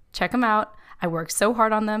notes. Check them out. I worked so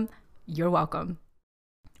hard on them. You're welcome.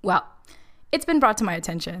 Well, it's been brought to my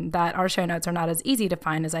attention that our show notes are not as easy to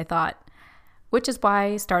find as I thought, which is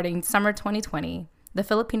why, starting summer 2020, the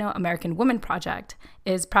Filipino American Women Project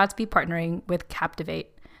is proud to be partnering with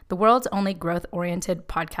Captivate, the world's only growth-oriented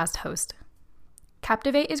podcast host.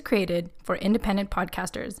 Captivate is created for independent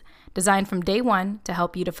podcasters, designed from day one to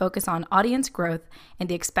help you to focus on audience growth and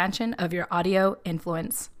the expansion of your audio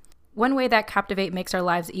influence. One way that Captivate makes our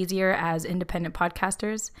lives easier as independent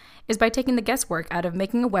podcasters is by taking the guesswork out of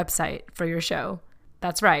making a website for your show.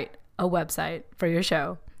 That's right, a website for your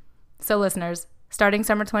show. So listeners, starting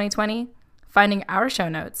summer 2020, finding our show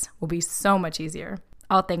notes will be so much easier.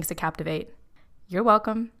 All thanks to Captivate. You're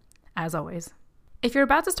welcome, as always. If you're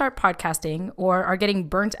about to start podcasting or are getting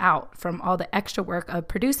burnt out from all the extra work of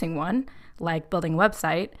producing one, like building a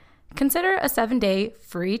website, consider a 7-day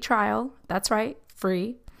free trial, that's right,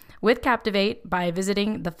 free, with Captivate by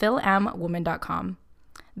visiting thefilamwoman.com.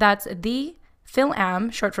 That's the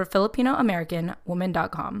Filam, short for Filipino American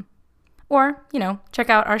Woman.com. Or,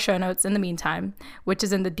 check out our show notes in the meantime, which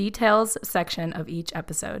is in the details section of each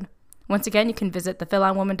episode. Once again, you can visit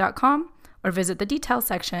thefilamwoman.com or visit the details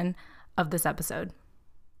section of this episode.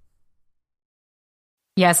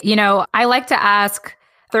 Yes, I like to ask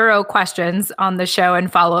thorough questions on the show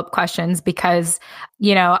and follow-up questions because,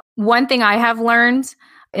 one thing I have learned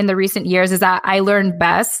in the recent years is that I learn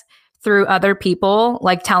best through other people,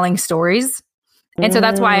 like telling stories. And so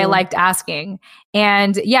that's why I liked asking.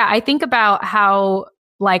 And yeah, I think about how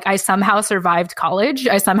I somehow survived college.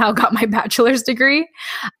 I somehow got my bachelor's degree.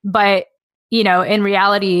 But, in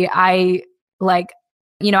reality, I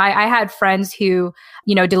had friends who,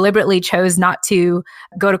 deliberately chose not to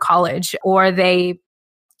go to college, or they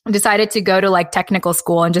decided to go to technical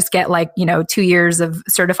school and just get 2 years of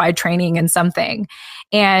certified training in something.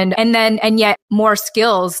 And yet more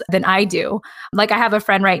skills than I do. I have a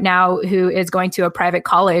friend right now who is going to a private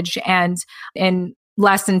college, and in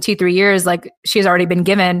less than 2-3 years, she's already been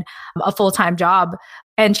given a full-time job,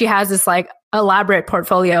 and she has this elaborate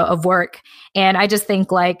portfolio of work. And I just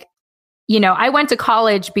think I went to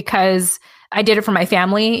college because I did it for my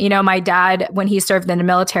family. My dad, when he served in the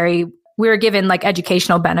military, we were given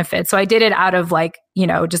educational benefits. So I did it out of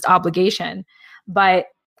just obligation. But,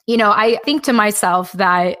 I think to myself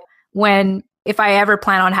that if I ever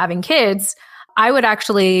plan on having kids, I would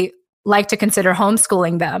actually like to consider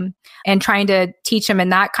homeschooling them and trying to teach them in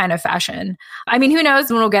that kind of fashion. I mean, who knows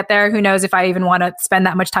when we'll get there? Who knows if I even want to spend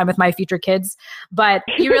that much time with my future kids? But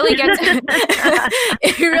you really get to,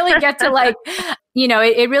 it really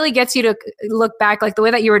gets you to look back, the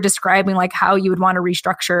way that you were describing, how you would want to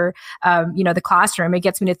restructure, the classroom. It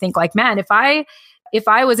gets me to think man, if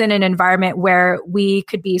I was in an environment where we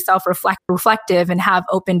could be self-reflective and have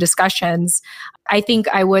open discussions, I think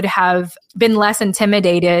I would have been less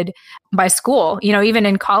intimidated by school. Even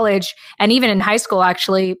in college and even in high school,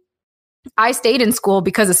 actually, I stayed in school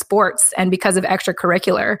because of sports and because of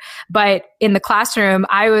extracurricular. But in the classroom,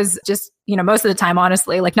 I was just, most of the time,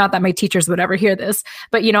 honestly, not that my teachers would ever hear this,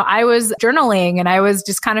 but, I was journaling and I was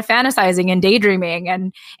just kind of fantasizing and daydreaming.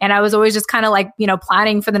 And I was always just kind of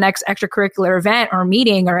planning for the next extracurricular event or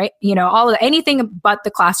meeting or, anything but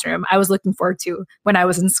the classroom I was looking forward to when I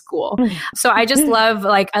was in school. So I just love,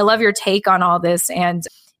 I love your take on all this, and,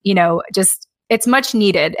 just it's much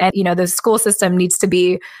needed. And, the school system needs to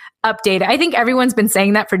be updated. I think everyone's been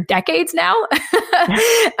saying that for decades now.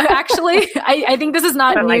 Actually, I think this is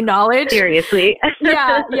not new knowledge. Seriously.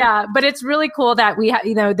 Yeah. But it's really cool that we have,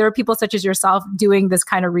 there are people such as yourself doing this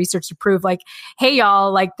kind of research to prove hey,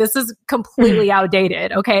 y'all, this is completely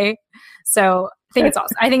outdated. Okay. So I think it's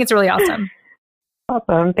awesome. I think it's really awesome.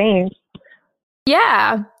 Awesome. Thanks.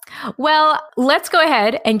 Yeah. Well, let's go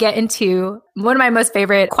ahead and get into one of my most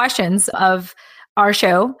favorite questions of our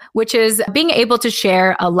show, which is being able to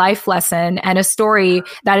share a life lesson and a story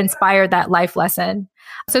that inspired that life lesson.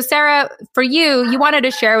 So Sarah, for you wanted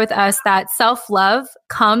to share with us that self-love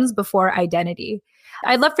comes before identity.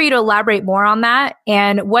 I'd love for you to elaborate more on that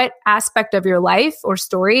and what aspect of your life or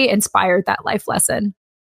story inspired that life lesson.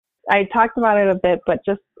 I talked about it a bit, but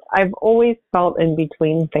just I've always felt in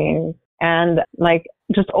between things and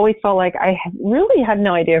just always felt like I really had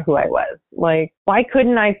no idea who I was. Like, why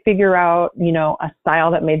couldn't I figure out, a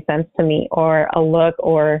style that made sense to me or a look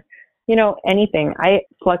or, anything. I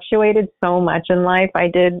fluctuated so much in life. I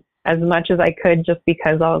did as much as I could just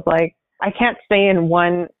because I was like, I can't stay in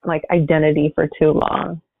one identity for too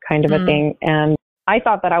long kind of a thing. And I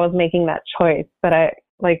thought that I was making that choice, but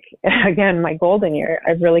again, my golden year,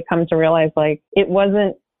 I've really come to realize it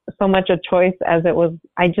wasn't so much a choice as it was,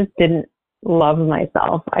 I just didn't love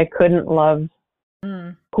myself. I couldn't love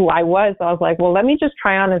who I was. So I was like, well, let me just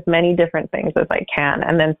try on as many different things as I can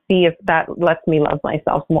and then see if that lets me love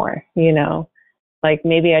myself more,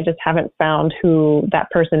 maybe I just haven't found who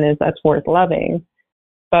that person is that's worth loving.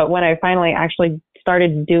 But when I finally actually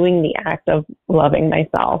started doing the act of loving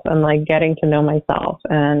myself and getting to know myself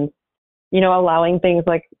and, allowing things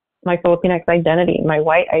like my Filipinx identity, my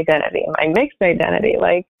white identity, my mixed identity,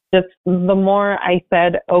 just the more I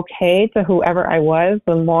said okay to whoever I was,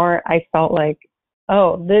 the more I felt like,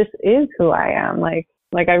 oh, this is who I am. I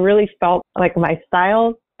really felt like my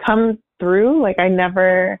style comes through. I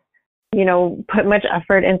never, put much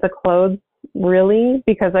effort into clothes really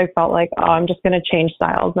because I felt like, oh, I'm just going to change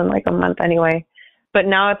styles in a month anyway. But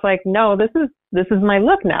now it's no, this is my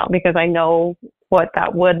look now because I know what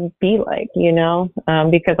that would be like,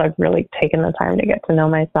 because I've really taken the time to get to know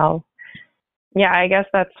myself. Yeah, I guess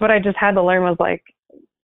that's what I just had to learn was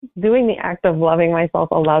doing the act of loving myself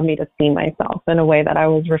allowed me to see myself in a way that I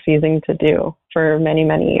was refusing to do for many,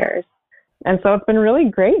 many years. And so it's been really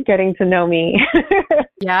great getting to know me.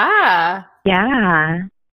 Yeah. Yeah.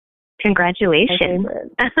 Congratulations.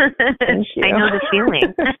 Thank you. I know the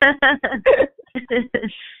feeling.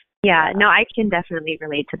 Yeah, no, I can definitely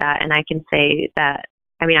relate to that. And I can say that,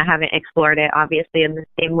 I haven't explored it obviously in the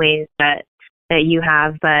same ways that you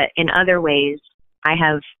have, but in other ways, I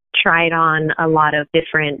have tried on a lot of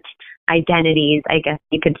different identities, I guess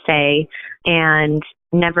you could say, and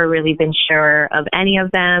never really been sure of any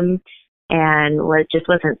of them and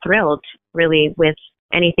wasn't thrilled really with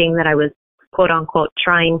anything that I was quote unquote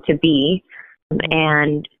trying to be,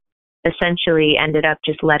 and essentially ended up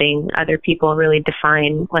just letting other people really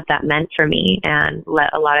define what that meant for me and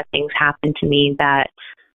let a lot of things happen to me that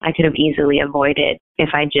I could have easily avoided if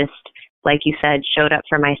I just, like you said, showed up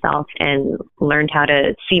for myself and learned how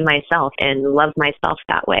to see myself and love myself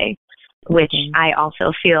that way, which I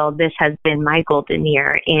also feel this has been my golden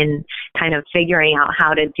year in kind of figuring out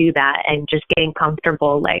how to do that and just getting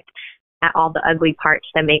comfortable, at all the ugly parts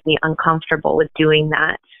that make me uncomfortable with doing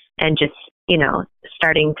that and just,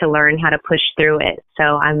 starting to learn how to push through it. So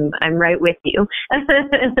I'm right with you.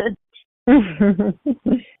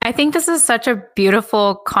 I think this is such a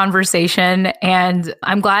beautiful conversation, and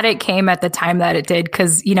I'm glad it came at the time that it did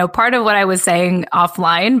because, part of what I was saying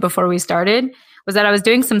offline before we started was that I was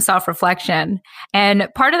doing some self-reflection, and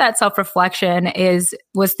part of that self-reflection is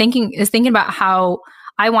thinking about how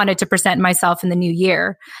I wanted to present myself in the new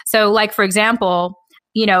year. So for example,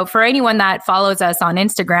 for anyone that follows us on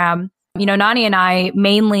Instagram, Nani and I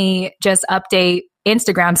mainly just update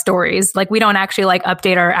Instagram stories. We don't actually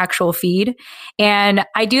update our actual feed. And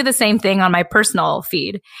I do the same thing on my personal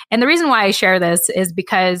feed. And the reason why I share this is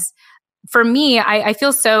because for me, I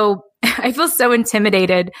feel so I feel so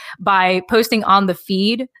intimidated by posting on the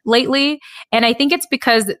feed lately. And I think it's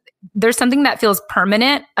because there's something that feels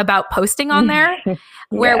permanent about posting on there.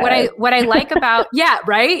 Where what I like about,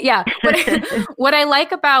 what I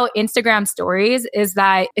like about Instagram stories is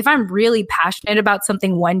that if I'm really passionate about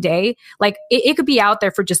something one day, it could be out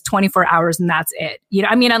there for just 24 hours and that's it.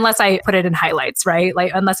 Unless I put it in highlights, right?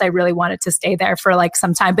 Unless I really want it to stay there for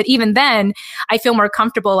some time. But even then I feel more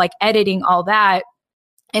comfortable editing all that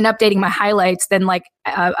and updating my highlights than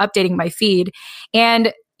updating my feed.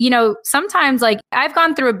 And sometimes I've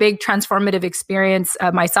gone through a big transformative experience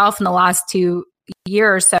myself in the last 2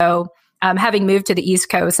 years or so, having moved to the East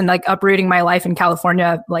Coast and uprooting my life in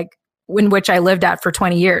California, in which I lived at for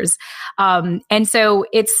 20 years. And so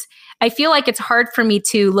I feel like it's hard for me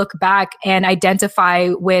to look back and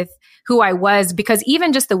identify with who I was because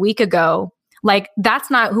even just a week ago,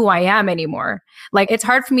 that's not who I am anymore. It's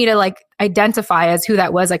hard for me to identify as who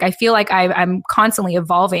that was. I feel like I'm constantly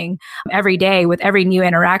evolving every day with every new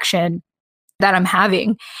interaction that I'm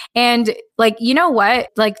having. And you know what?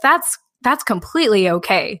 that's completely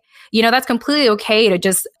okay. That's completely okay to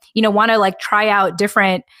just, want to like try out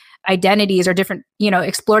different identities or different,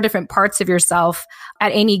 explore different parts of yourself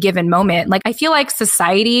at any given moment. Like, I feel like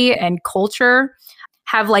society and culture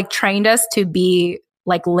have like trained us to be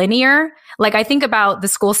like linear. Like, I think about the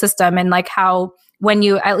school system and like how when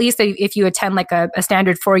you, at least if you attend like a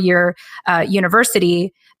standard 4-year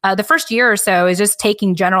university, the first year or so is just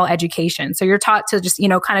taking general education. So you're taught to just,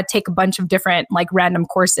 kind of take a bunch of different like random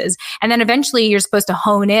courses. And then eventually you're supposed to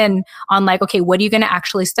hone in on like, okay, what are you going to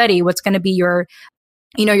actually study? What's going to be your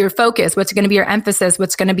focus, what's going to be your emphasis,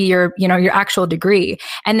 what's going to be your, your actual degree.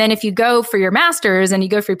 And then if you go for your master's and you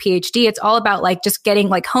go for your PhD, it's all about like just getting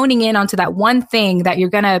like honing in onto that one thing that you're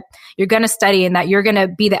going to study and that you're going to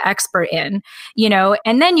be the expert in,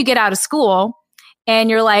 and then you get out of school and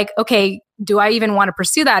you're like, okay, do I even want to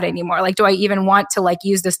pursue that anymore? Like, do I even want to like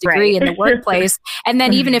use this degree in the workplace? And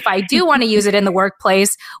then even if I do want to use it in the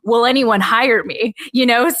workplace, will anyone hire me?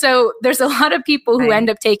 So there's a lot of people who end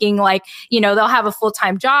up taking like, they'll have a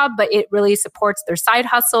full-time job, but it really supports their side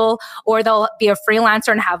hustle, or they'll be a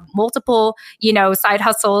freelancer and have multiple, side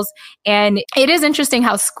hustles. And it is interesting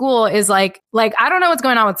how school is like, I don't know what's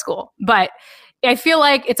going on with school, but I feel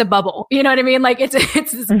like it's a bubble. You know what I mean? Like it's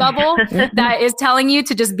this bubble that is telling you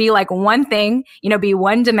to just be like one thing, be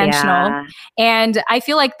one dimensional. Yeah. And I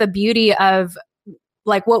feel like the beauty of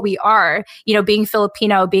like what we are, being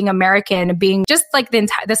Filipino, being American, being just like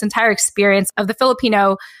this entire experience of the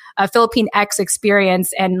Philippine X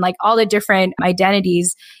experience and like all the different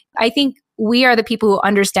identities. I think we are the people who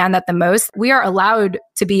understand that the most. We are allowed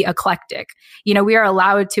to be eclectic. We are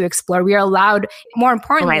allowed to explore. We are allowed, more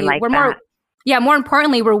importantly, more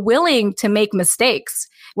importantly, we're willing to make mistakes.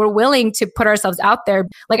 We're willing to put ourselves out there.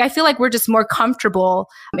 Like, I feel like we're just more comfortable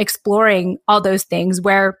exploring all those things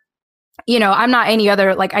where, I'm not any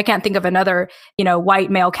other, like, I can't think of another,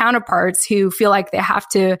 white male counterparts who feel like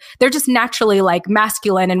they're just naturally like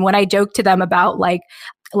masculine. And when I joke to them about like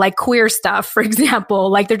queer stuff, for example,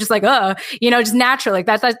 like they're just like, just naturally, like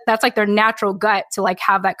that's like their natural gut to like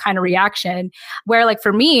have that kind of reaction. Where like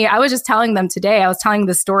for me, I was just telling them today, I was telling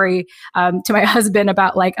the story to my husband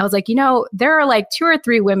about like, I was like, there are like 2 or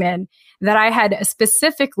 3 women that I had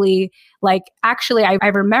specifically, like, actually, I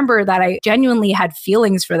remember that I genuinely had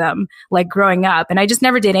feelings for them, like growing up. And I just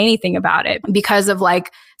never did anything about it because of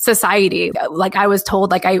like society. Like I was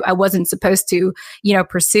told like I wasn't supposed to,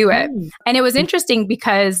 pursue it. And it was interesting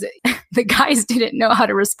because the guys didn't know how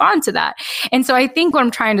to respond to that. And so I think what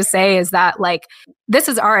I'm trying to say is that like, this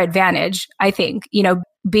is our advantage, I think,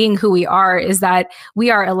 being who we are, is that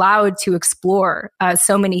we are allowed to explore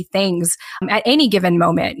so many things at any given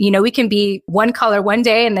moment. We can be one color one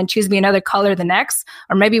day and then choose to be another color the next,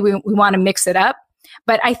 or maybe we want to mix it up.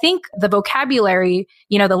 But I think the vocabulary,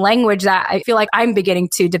 the language that I feel like I'm beginning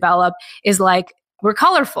to develop is like, we're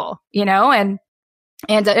colorful, and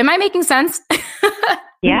am I making sense?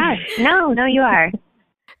 Yeah, no, you are.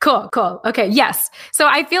 Cool. Okay. Yes. So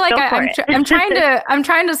I feel like I'm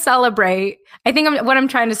trying to celebrate. I think what I'm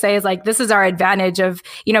trying to say is like, this is our advantage of,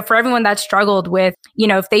 for everyone that struggled with,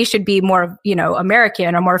 if they should be more,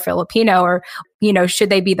 American or more Filipino, or, should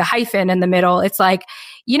they be the hyphen in the middle? It's like,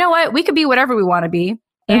 you know what? We could be whatever we want to be.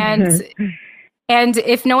 And, and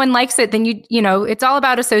if no one likes it, then it's all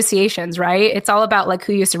about associations, right? It's all about like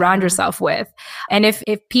who you surround yourself with. And if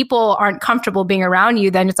people aren't comfortable being around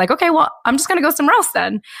you, then it's like, okay, well, I'm just going to go somewhere else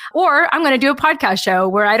then. Or I'm going to do a podcast show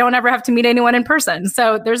where I don't ever have to meet anyone in person.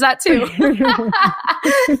 So there's that too.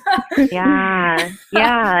 Yeah.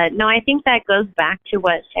 No, I think that goes back to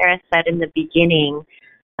what Sarah said in the beginning.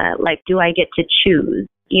 Like, do I get to choose?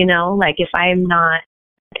 Like if I'm not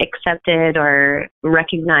accepted or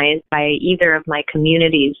recognized by either of my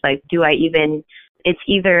communities, like it's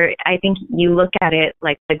either, I think you look at it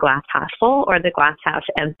like the glass half full or the glass half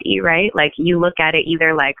empty, right? Like you look at it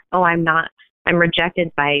either like, oh, I'm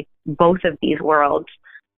rejected by both of these worlds,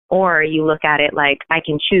 or you look at it like I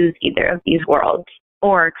can choose either of these worlds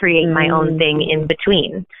or create my own thing in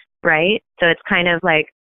between, right? So it's kind of like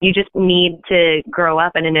you just need to grow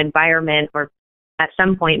up in an environment, or at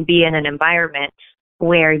some point be in an environment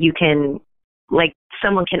where you can, like,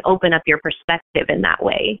 someone can open up your perspective in that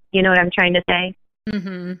way. You know what I'm trying to say?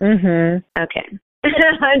 Mm-hmm. Mm-hmm. Okay.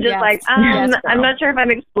 I'm just I'm not sure if I'm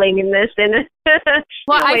explaining this in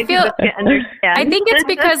well, I feel, I think it's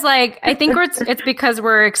because it's because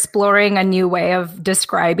we're exploring a new way of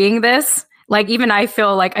describing this. Like, even I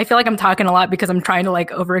feel like I'm talking a lot because I'm trying to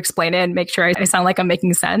like over explain it and make sure I sound like I'm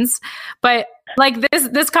making sense. But like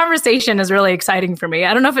this conversation is really exciting for me.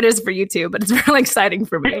 I don't know if it is for you too, but it's really exciting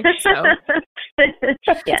for me. So,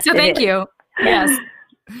 yes, so thank you. Yes.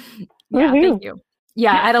 Yeah, thank you.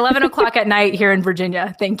 Yeah, at 11 o'clock at night here in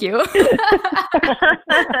Virginia. Thank you.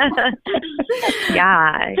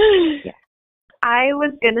 Yeah. I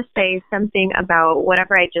was going to say something about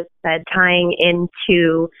whatever I just said, tying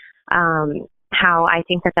into how I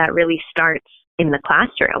think that really starts in the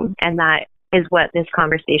classroom. And that is what this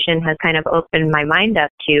conversation has kind of opened my mind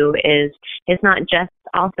up to, is it's not just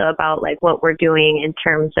also about like what we're doing in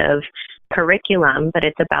terms of curriculum, but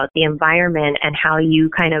it's about the environment and how you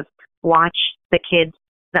kind of watch the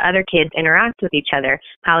other kids interact with each other,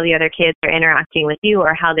 how the other kids are interacting with you,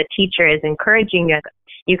 or how the teacher is encouraging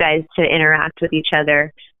you guys to interact with each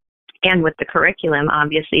other and with the curriculum,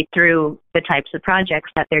 obviously, through the types of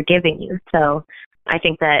projects that they're giving you. So I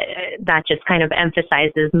think that just kind of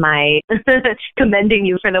emphasizes my commending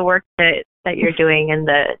you for the work that you're doing in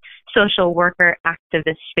the social worker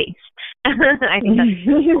activist space. I think that's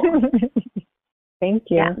really cool. Thank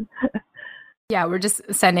you. Yeah, we're just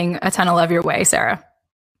sending a ton of love your way, Sarah.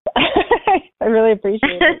 I really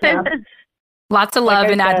appreciate it. Yeah. Lots of love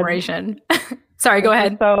and admiration. Sorry, go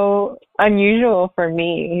ahead. It's so unusual for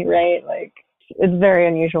me, right? Like, it's very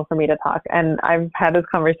unusual for me to talk. And I've had this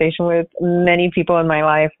conversation with many people in my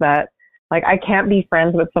life that, like, I can't be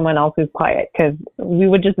friends with someone else who's quiet because we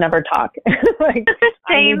would just never talk. Like,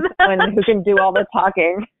 Same. I need someone who can do all the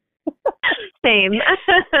talking. Same.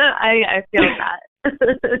 I feel that.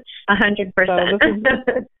 100%. So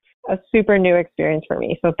this is a super new experience for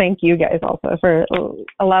me. So thank you guys also for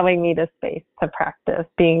allowing me this space to practice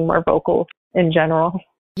being more vocal in general.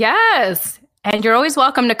 Yes. And you're always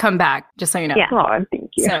welcome to come back, just so you know. Yeah. Oh,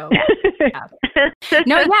 thank you. So, yeah.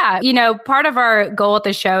 Part of our goal at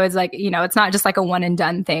the show is like, it's not just like a one and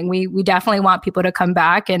done thing. We definitely want people to come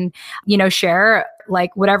back and, share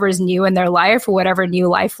like whatever is new in their life or whatever new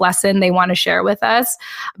life lesson they want to share with us.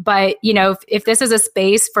 But, if this is a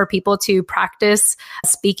space for people to practice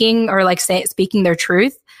speaking or like speaking their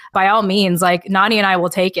truth, by all means, like Nani and I will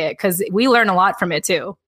take it because we learn a lot from it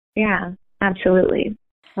too. Yeah, absolutely.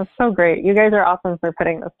 That's so great. You guys are awesome for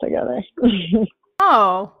putting this together.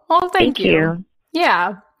 Oh, well, thank you.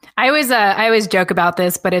 Yeah. I always joke about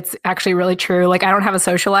this, but it's actually really true. Like, I don't have a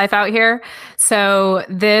social life out here. So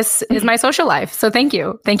this is my social life. So thank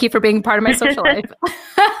you. Thank you for being part of my social life.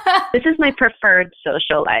 This is my preferred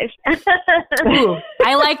social life. Ooh,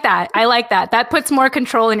 I like that. That puts more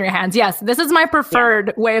control in your hands. Yes, this is my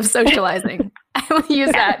preferred way of socializing. I will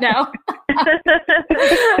use that now.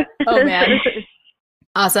 Oh, man.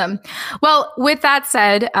 Awesome. Well, with that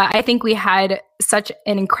said, I think we had such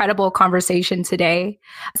an incredible conversation today.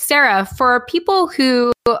 Sarah, for people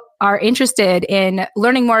who are interested in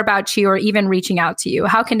learning more about you or even reaching out to you,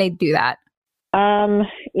 how can they do that?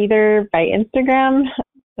 Either by Instagram,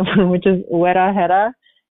 which is Ojeda Kimbrough.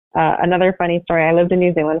 Another funny story, I lived in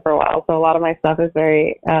New Zealand for a while, so a lot of my stuff is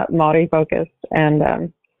very Maori focused.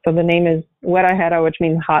 And so the name is Ojeda Kimbrough, which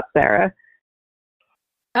means hot Sarah.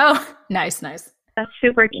 Oh, nice. That's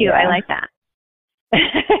super cute. Yeah. I like that.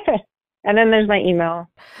 And then there's my email.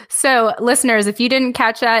 So listeners, if you didn't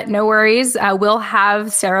catch that, no worries. We'll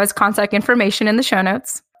have Sarah's contact information in the show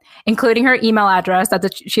notes, including her email address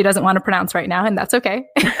that she doesn't want to pronounce right now, and that's okay.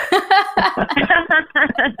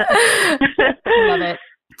 Love it.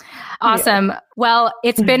 Awesome. Yeah. Well,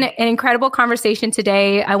 it's been an incredible conversation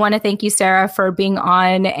today. I want to thank you, Sarah, for being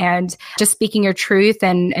on and just speaking your truth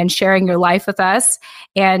and sharing your life with us.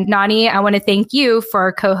 And Nani, I want to thank you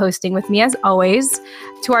for co-hosting with me as always.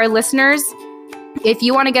 To our listeners, if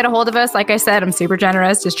you want to get a hold of us, like I said, I'm super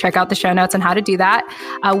generous. Just check out the show notes on how to do that.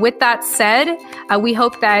 With that said, we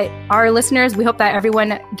hope that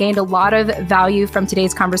everyone gained a lot of value from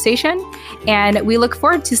today's conversation. And we look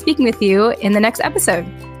forward to speaking with you in the next episode.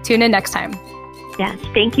 Tune in next time. Yes.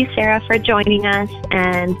 Thank you, Sarah, for joining us.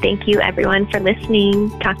 And thank you, everyone, for listening.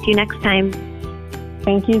 Talk to you next time.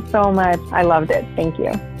 Thank you so much. I loved it. Thank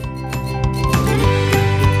you.